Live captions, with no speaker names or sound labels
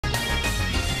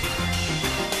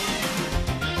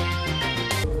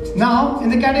Now, in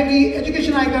the category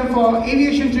Education Icon for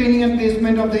Aviation Training and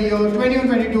Placement of the Year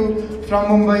 21-22 from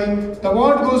Mumbai, the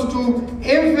award goes to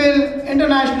Aimfill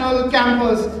International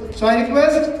Campus. So I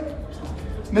request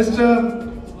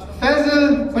Mr.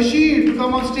 Fazil Basheer to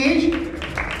come on stage.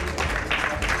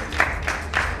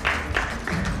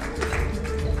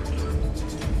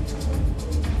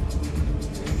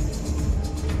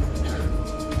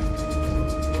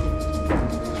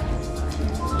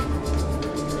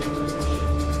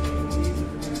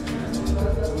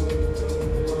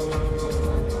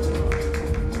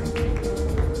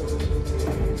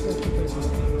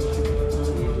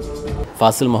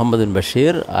 Fazil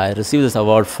Basheer, I received this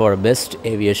award for Best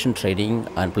Aviation Training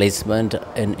and Placement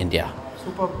in India.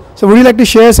 Super. So would you like to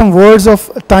share some words of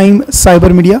Time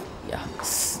Cyber Media? Yeah,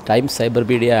 Time Cyber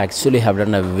Media actually have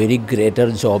done a very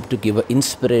greater job to give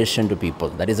inspiration to people.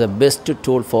 That is the best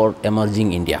tool for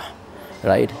emerging India.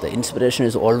 Right? The inspiration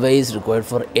is always required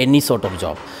for any sort of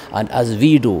job. And as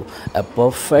we do, a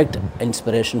perfect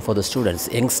inspiration for the students,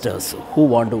 youngsters who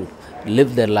want to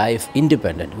live their life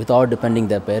independent without depending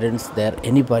their parents, their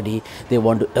anybody. They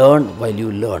want to earn while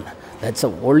you learn. That's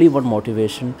the only one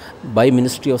motivation. By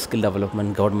Ministry of Skill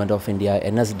Development, Government of India,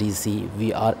 NSDC,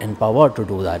 we are empowered to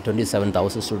do that.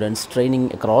 27,000 students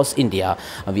training across India.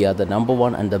 We are the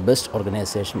 #1 and the best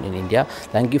organization in India.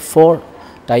 Thank you for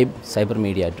Time Cyber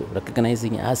Media to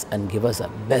recognizing us and give us a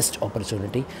best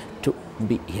opportunity to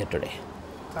be here today.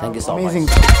 Thank you so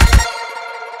much.